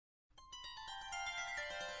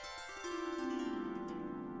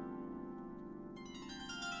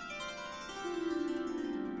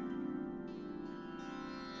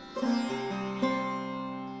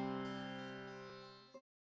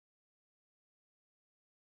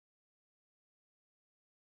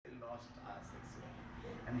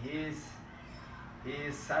And he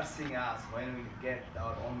is searching us when we get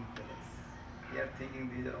our own place. We are thinking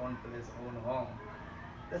these are own place, own home.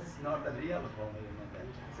 This is not the real home, you know that.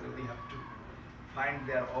 So we have to find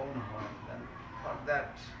their own home. And for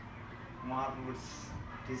that, Mahaprabhu is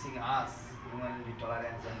teaching us humanity,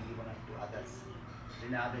 tolerance, and giving up to others.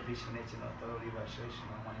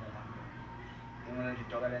 Humanity,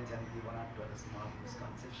 tolerance, and giving up to others. Mahaprabhu's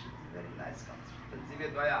conception. Very nice concept.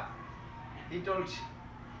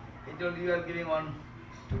 He told you are giving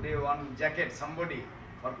today one jacket somebody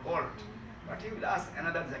for cold, but he will ask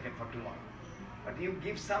another jacket for tomorrow. But you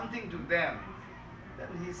give something to them, then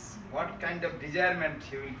what kind of desirement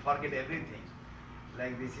he will forget everything.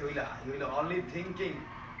 Like this, he will only thinking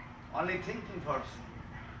for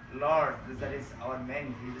Lord. That is our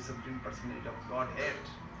main. He is the Supreme Personality of Godhead.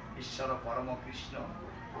 Ishvara Parama Krishna.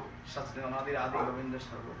 Satya Adi Govinda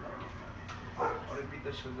Srila.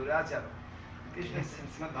 Oripita Suduracharya. Krishna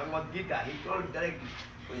Srimad Bhagavad Gita, he told directly,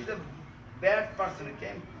 who is the bad person who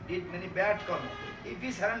came, did many bad karma. If he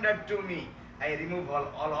surrendered to me, I remove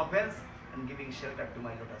all offense and giving shelter to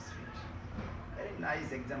my lotus feet. Very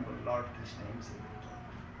nice example, Lord Krishna himself.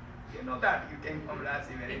 You know that, you came from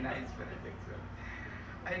Rasi, very nice, very excellent.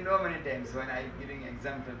 I know many times when I giving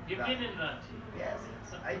example. You did in Ranchi? Yes,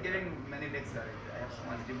 yes. I giving many lectures. I have so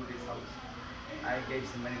much devotees house. I gave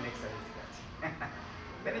so many lectures.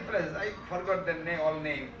 Many places, I forgot the name, all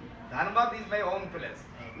name. Dhanbad is my own place.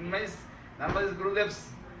 Dhanbad is Gurudev's,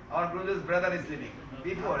 our Gurudev's brother is living.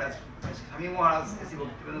 Before, as Swami Maharaj,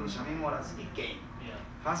 Swami Maharaj, he came. Yeah.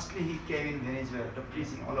 Firstly, he came in Venezuela to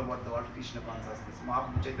preaching all about the Lord Krishna consciousness,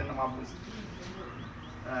 Chaitanya Mahaprabhu's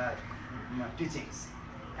teachings.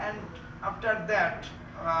 And after that,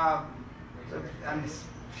 and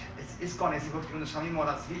it's called Swami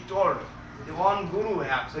Maharaj, he told the one guru we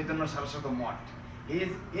have, Chaitanya Saraswati Math. He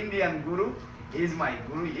is Indian guru, he is my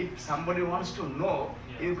guru. If somebody wants to know,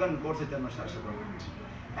 you can go to Chaitanya Saraswati Math.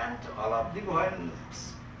 And all of the, when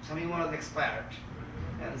Swami Maharaj expired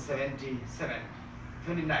in 77,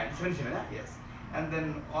 yes. And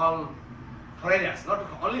then all foreigners, not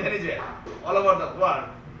only Venezuela, all over the world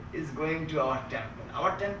is going to our temple.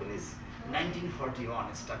 Our temple is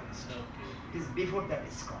 1941 established. It is before that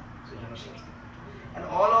ISKCON. And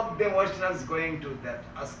all of them Westerners going to that,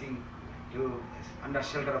 asking to under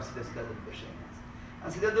shelter of Sridhar Goswami.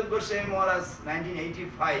 And Sridhar Goswami Maharaj,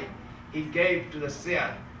 1985, he gave to the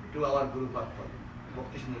share to our Guru Padma,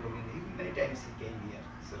 Bhakti Govinda. Many times he came here,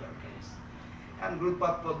 several times. And Guru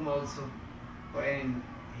Padma also, when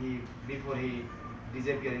before he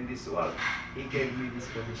disappeared in this world, he gave me this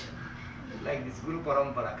position. Like this Guru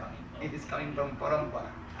Parampara coming. It is coming from Parampara.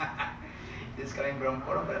 It is coming from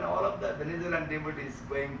Parampara, and all of the Venezuelan devotees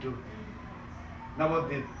going to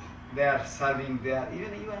Navadvip. They are serving there.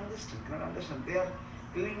 Even you understand, cannot understand. They are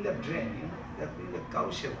cleaning the drain, they are cleaning the cow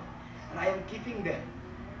Seva. And I am keeping them.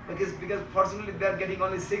 Because fortunately they are getting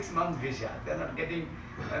only 6 months visa. They are not getting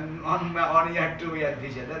 1 year, 2 year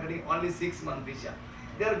visa. They are getting only 6 months visa.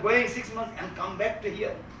 They are going 6 months and come back to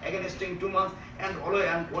here, again staying 2 months and always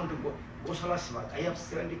and want to go. Gosala Seva. I have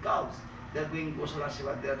 70 cows. They are doing Gosala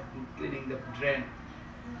Seva. They are cleaning the drain,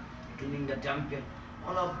 cleaning the temple.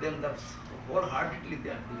 All of them, wholeheartedly they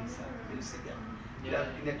are doing so. You see them. They are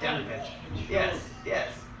in the temple. Yes.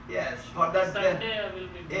 For that, Sunday I will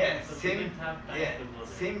be going,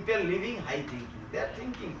 simple living, high thinking. They are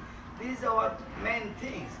thinking, these are our main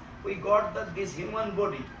things. We got this human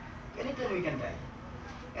body. Anytime we can die.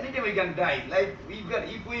 Anytime we can die. Like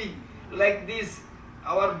if we like this,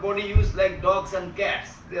 our body used like dogs and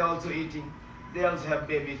cats. They are also eating. They also have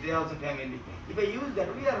baby. They also family. If I use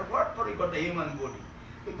that, we are what for? We got the human body.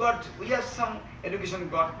 We have some education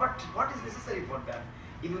got, but what is necessary for that?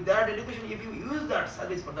 If that education, if you use that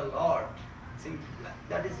service for the Lord,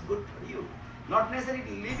 that is good for you. Not necessarily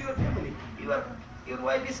to leave your family. Your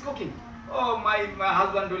wife is cooking. Oh, my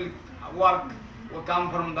husband will work, will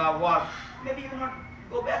come from the work. Maybe you will not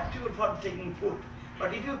go back to you for taking food.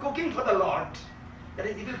 But if you are cooking for the Lord, that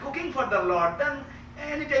is, if you are cooking for the Lord, then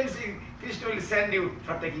anytime Krishna will send you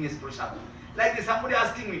for taking his prasad. Like this, somebody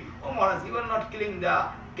asking me, oh Maharaj, you are not killing the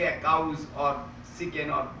cows or chicken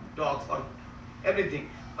or dogs or everything.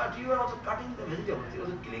 But you are also cutting the vegetables, you are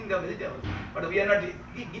also killing the vegetables. But we are not,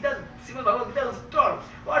 Gita, Srimad Bhagavad Gita was told,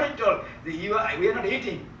 what he told? We are not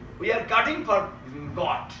eating, we are cutting for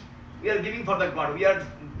God. We are giving for the God, we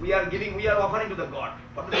are giving, we are offering to the God.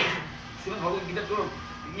 But Srimad Bhagavad Gita told,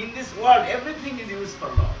 in this world, everything is used for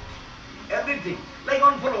Lord. Everything. Like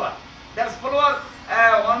one follower. That's follower,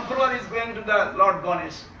 one follower is going to the Lord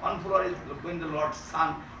Ganesh, one follower is going to the Lord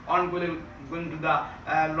Sun, one going to the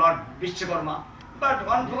Lord Vishwakarma. But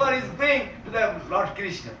one floor is going to the Lord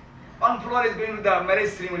Krishna. One floor is going to the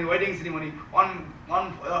marriage ceremony, wedding ceremony, one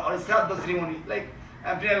or Sraddha ceremony, like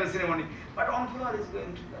funeral ceremony. But one floor is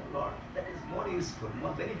going to the Lord. That is more useful,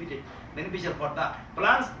 more beneficial for the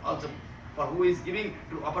plants also, for who is giving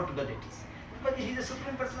to offer to the deities. But he is the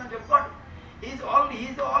supreme personality of God. He is all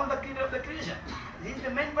the creator of the creation. He is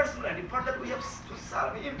the main personality. For that we have to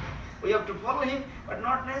serve him. We have to follow him, but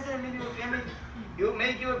not necessarily your family. You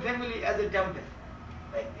make your family as a temple.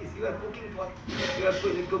 Like this, you are cooking for, you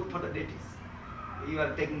are cook for the deities. You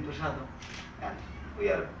are taking prasadam. And we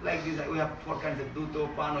are like this, we have 4 kinds of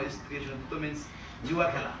duto, pano, istriation. Duto means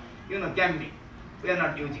juwa khela. You know, gambling. We are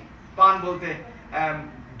not using. Pan bolte,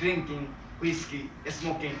 drinking, whiskey,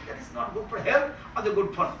 smoking. That is not good for health or the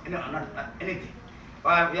good for not anything. We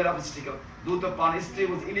are obstacle. Duto, pan, istri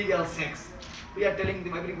was illegal sex. We are telling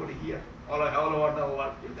them, everybody here, all over the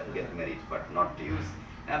world, you can get married, but not to use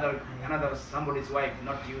another somebody's wife,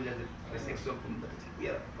 not to use as a sexual thing. We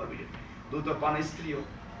are forbidden. Duto, pan, istri,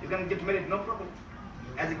 you can get married, no problem.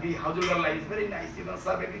 As a household life is very nice, you can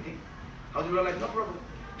serve everything. Household life, no problem.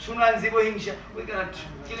 Shuna and Zibo Hingsha, we cannot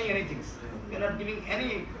killing anything. We are not giving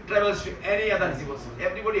any troubles to any other Zibos.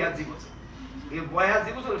 Everybody has Zibos. If boy has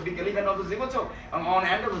Zibos, big elephant also Zibos, and on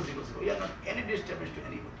hand also Zibos. We are not any disturbance to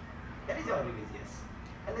anybody. That is our religious.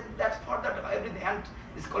 And then that's for that everything. And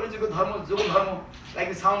this Kali-Yuga Dharma, Yuga Dharma, like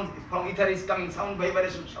the sound from ether is coming, sound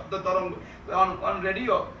vibration, Shabda Tarang, on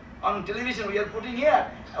radio, on television we are putting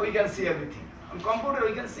here, we can see everything. On computer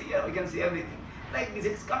we can see here, we can see everything. Like this,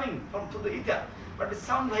 it's coming from through the ether. But the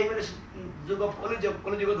sound vibration, Yuga of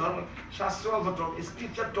Kali-Yuga Dharma, Shastra also taught,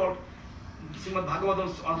 scripture taught, Srimad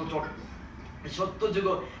Bhagavatam also taught. The Sattva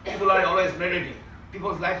Yuga, people are always meditating.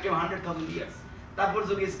 People's lifetime 100,000 years. Tapur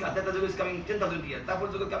Yuga is coming 10,000 years.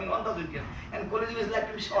 Tapur Yuga coming 1,000 years. And Kali Yuga is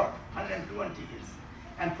lifetime short, 120 years.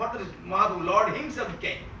 And further, Mahaprabhu, Lord himself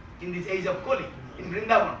came in this age of Kali, in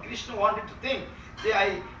Vrindavan. Krishna wanted to think,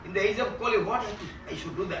 say, in the age of Kali, what I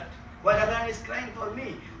should do that? Why Radharani is crying for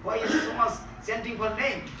me? Why is so much chanting for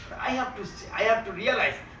name? I have to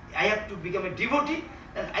realize, I have to become a devotee,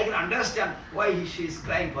 and I can understand why she is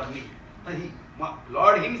crying for me. But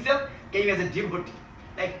Lord himself came as a devotee,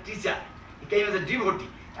 like teacher. He came as a devotee,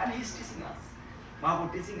 and he is teaching us.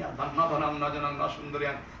 Mahaprabhu teaching us. Nadhanam, Najanam,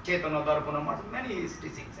 Nasundariam, Chaitanya, Darpanam, many is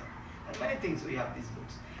teaching us. And many things we have these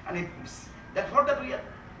books. And that for that we are,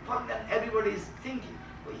 for that everybody is thinking,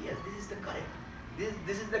 oh yes, this is the correct.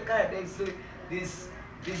 This is the correct. Actually, this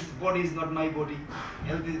body is not my body.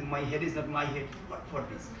 Health is my head is not my head. What for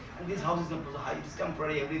this? And this house is not so high. It is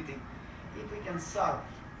temporary. Everything. If we can serve,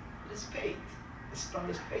 it is faith. The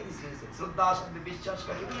strongest faith is in it. Srila Shakti Vishwas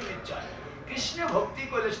Kati Krishna Bhakti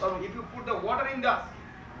Koile. If you put the water in the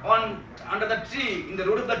under the tree, in the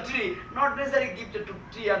root of the tree, not necessarily give the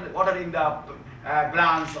tree and water in the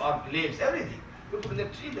branch or leaves, everything. You put in the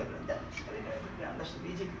tree, then everything understood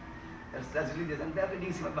easily. That's religious. And they are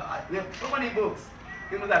reading Srimad Bhagavatam. We have so many books.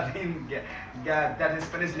 You know that in that in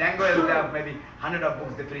Spanish language, there are maybe 100 of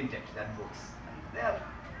books they printed, that books.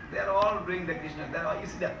 They are all doing the Krishna. You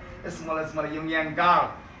see that small young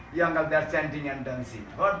girl, they are chanting and dancing.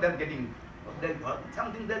 What they are getting?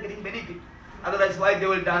 Something they are getting benefit. Otherwise, why they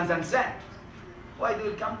will dance and chant? Why they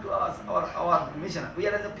will come to us, our mission? We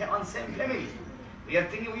are in the same family. We are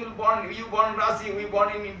thinking you born in Rasi, we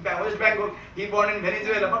born in West Bengal, he born in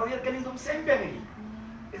Venezuela, but we are coming from same family.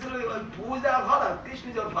 It's like, who is our father?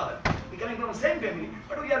 Krishna is our father. We are coming from the same family,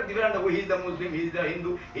 but we are different. He is the Muslim, he is the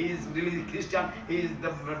Hindu, he is really Christian, he is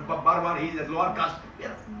the barbar, he is the lower caste. We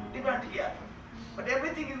are different here. But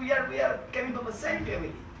everything we are coming from the same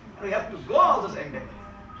family. And we have to go also the same family.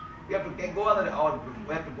 We have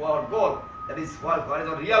to go our goal. That is what is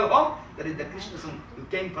our real home. That is the Krishna Sum. You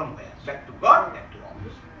came from where? Back to God, back to home.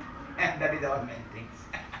 And that is our main things.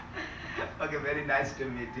 Okay, very nice to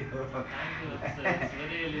meet you. Thank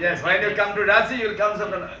you. Yes, when you come to Rasi, you will come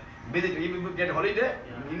some visit. If you get holiday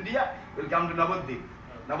in India, you will come to Navadvip.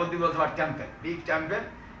 Navadvip also a temple, big temple,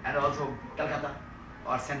 and also Calcutta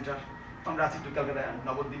or center. From Rasi to Calcutta,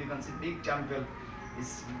 Navadvip you can see big temple.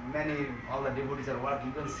 Is many, all the devotees are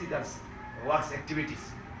working. You can see that works activities.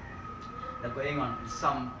 They're going on,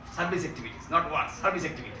 some service activities, not works, service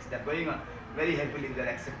activities. They're going on very happily, they're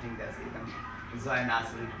accepting this. You can join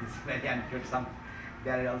us with this very and some.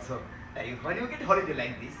 They are also, when you get holiday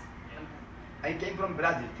like this, I came from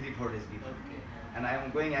Brazil 3-4 days before. Okay. And I am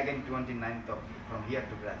going again 29th from here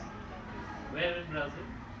to Brazil. Where in Brazil?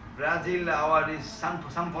 Brazil, our is São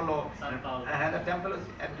Paulo. São Paulo. And the temple is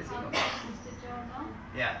at the same.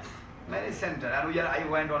 Yes, many center. And I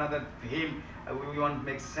went on another hill. We want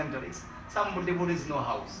to make center. Some devotees no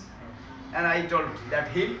house. And I told that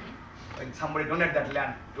hill, When somebody donate that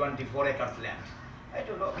land, 24 acres land. I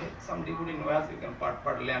told, okay, some devotee knows you can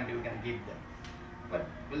part land, you can give them. But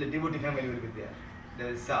well, the devotee family will be there. They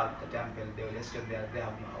will serve the temple, they will stay there, they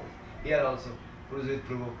have no house. Here also,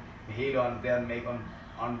 Prabhu, he on there make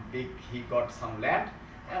on big, he got some land,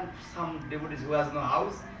 and some devotees who has no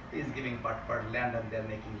house, he is giving part land and they are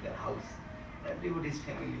making their house. That devotees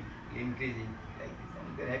family increasing like this,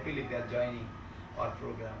 and they happily they are joining our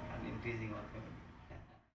program and increasing our family.